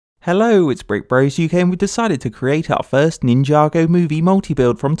Hello, it's Brick Bros UK and we decided to create our first Ninjago movie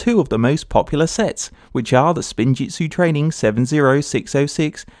multi-build from two of the most popular sets, which are the Spinjitzu Training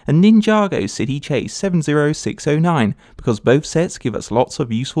 70606 and Ninjago City Chase 70609, because both sets give us lots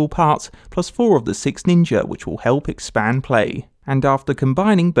of useful parts, plus 4 of the 6 ninja which will help expand play. And after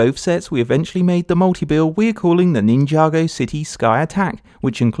combining both sets, we eventually made the multi-build we're calling the Ninjago City Sky Attack,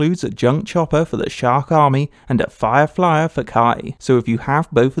 which includes a junk chopper for the Shark Army and a fire flyer for Kai. So if you have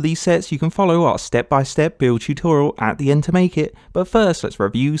both of these sets, you can follow our step-by-step build tutorial at the end to make it, but first let's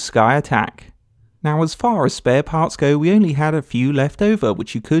review Sky Attack. Now as far as spare parts go, we only had a few left over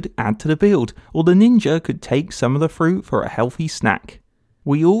which you could add to the build, or the ninja could take some of the fruit for a healthy snack.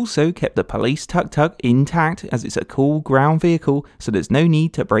 We also kept the police tuk-tuk intact as it's a cool ground vehicle, so there's no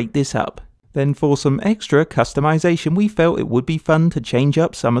need to break this up. Then for some extra customization, we felt it would be fun to change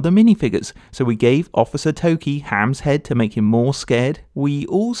up some of the minifigures, so we gave Officer Toki Ham's head to make him more scared. We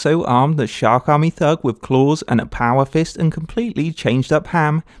also armed the Shark Army thug with claws and a power fist and completely changed up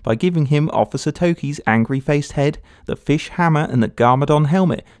Ham by giving him Officer Toki's angry-faced head, the fish hammer and the Garmadon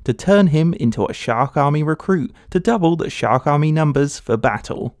helmet to turn him into a Shark Army recruit to double the Shark Army numbers for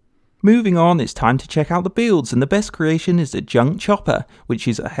battle. Moving on, it's time to check out the builds, and the best creation is the Junk Chopper, which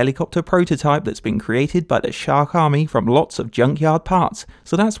is a helicopter prototype that's been created by the Shark Army from lots of junkyard parts,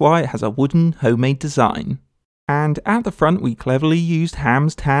 so that's why it has a wooden homemade design. And at the front we cleverly used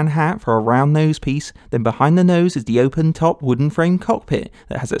Ham's tan hat for a round nose piece, then behind the nose is the open top wooden frame cockpit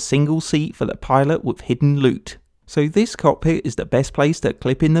that has a single seat for the pilot with hidden loot. So this cockpit is the best place to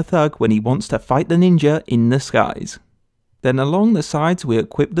clip in the thug when he wants to fight the ninja in the skies. Then along the sides we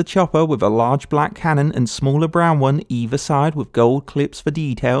equipped the chopper with a large black cannon and smaller brown one either side with gold clips for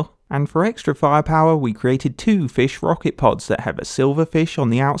detail. And for extra firepower we created 2 fish rocket pods that have a silver fish on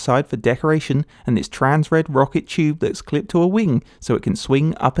the outside for decoration and this trans-red rocket tube that's clipped to a wing so it can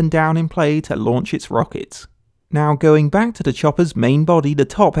swing up and down in play to launch its rockets. Now going back to the chopper's main body, the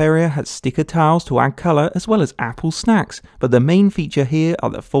top area has sticker tiles to add colour as well as apple snacks, but the main feature here are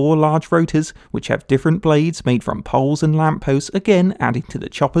the 4 large rotors which have different blades made from poles and lampposts, again adding to the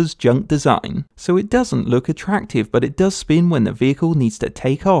chopper's junk design. So it doesn't look attractive, but it does spin when the vehicle needs to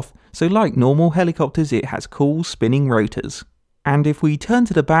take off, so like normal helicopters it has cool spinning rotors. And if we turn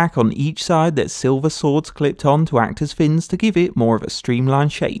to the back, on each side there's silver swords clipped on to act as fins to give it more of a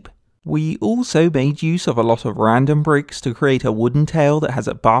streamlined shape. We also made use of a lot of random bricks to create a wooden tail that has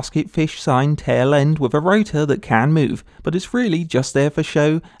a basket fish sign tail end with a rotor that can move, but it's really just there for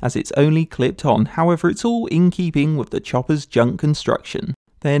show as it's only clipped on, however it's all in keeping with the chopper's junk construction.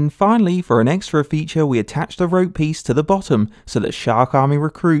 Then finally, for an extra feature, we attached a rope piece to the bottom so that Shark Army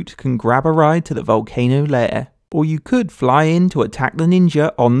recruit can grab a ride to the volcano lair. Or you could fly in to attack the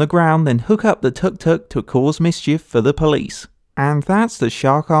ninja on the ground, then hook up the tuk-tuk to cause mischief for the police. And that's the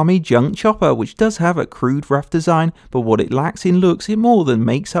Shark Army Junk Chopper, which does have a crude rough design, but what it lacks in looks it more than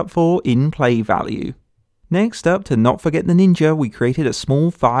makes up for in play value. Next up, to not forget the ninja, we created a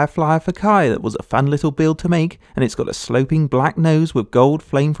small fire flyer for Kai that was a fun little build to make, and it's got a sloping black nose with gold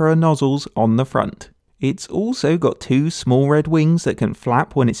flamethrower nozzles on the front. It's also got 2 small red wings that can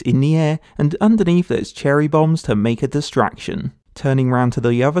flap when it's in the air, and underneath there's cherry bombs to make a distraction. Turning round to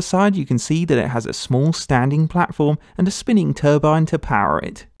the other side, you can see that it has a small standing platform and a spinning turbine to power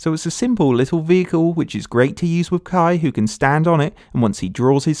it. So it's a simple little vehicle which is great to use with Kai, who can stand on it, and once he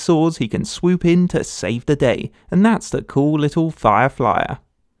draws his swords he can swoop in to save the day, and that's the cool little fire flyer.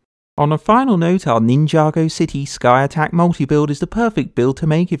 On a final note, our Ninjago City Sky Attack multi-build is the perfect build to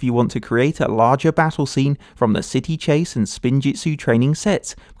make if you want to create a larger battle scene from the City Chase and Spinjitzu training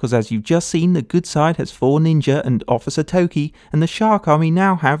sets, because as you've just seen, the good side has 4 ninja and Officer Toki, and the Shark Army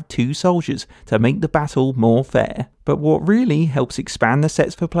now have 2 soldiers to make the battle more fair. But what really helps expand the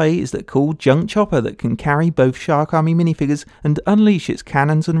sets for play is the cool junk chopper that can carry both Shark Army minifigures and unleash its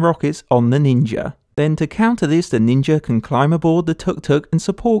cannons and rockets on the ninja. Then to counter this, the ninja can climb aboard the tuk-tuk and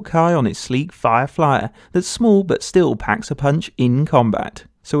support Kai on its sleek fire flyer that's small but still packs a punch in combat.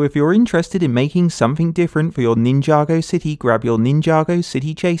 So if you're interested in making something different for your Ninjago City, grab your Ninjago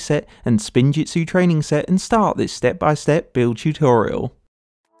City Chase set and Spinjitzu training set and start this step-by-step build tutorial.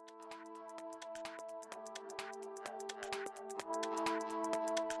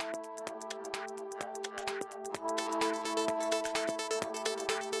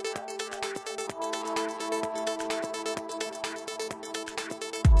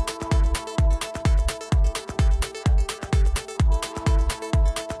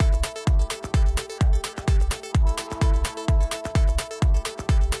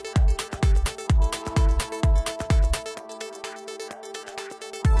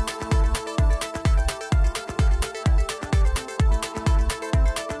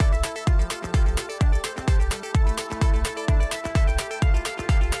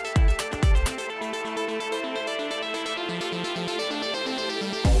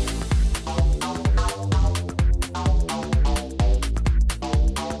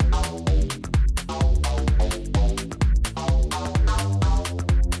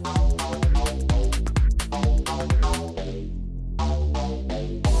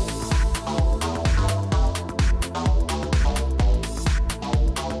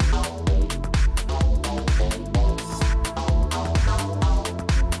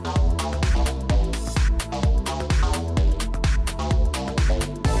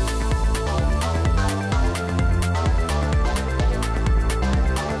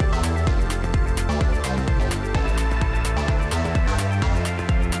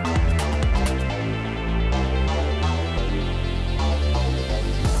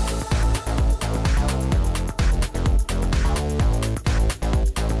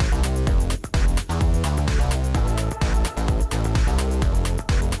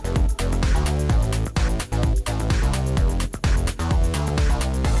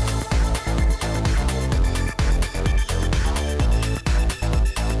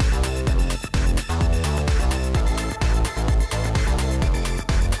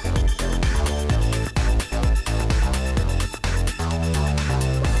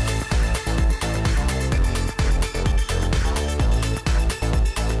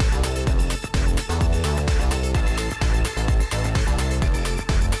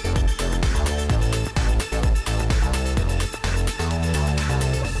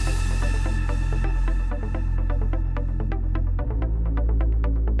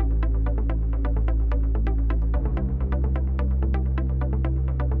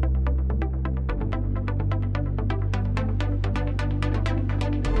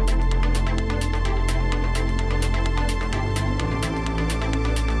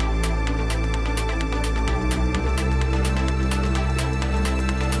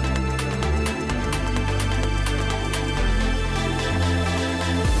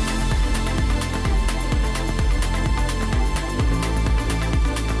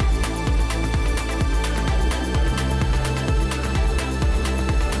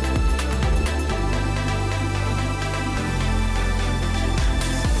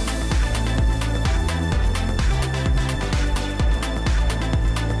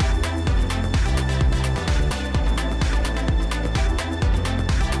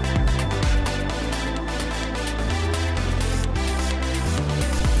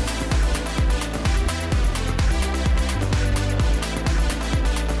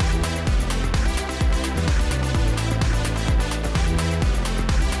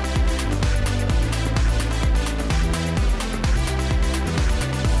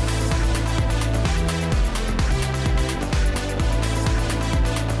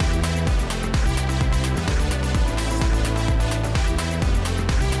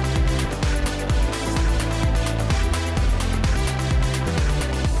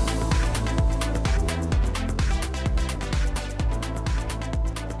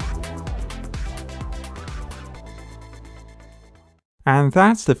 And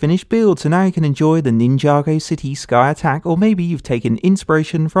that's the finished build, so now you can enjoy the Ninjago City Sky Attack, or maybe you've taken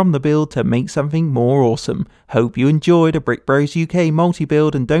inspiration from the build to make something more awesome. Hope you enjoyed a Brick Bros UK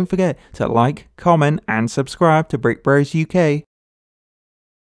multi-build, and don't forget to like, comment and subscribe to Brick Bros UK.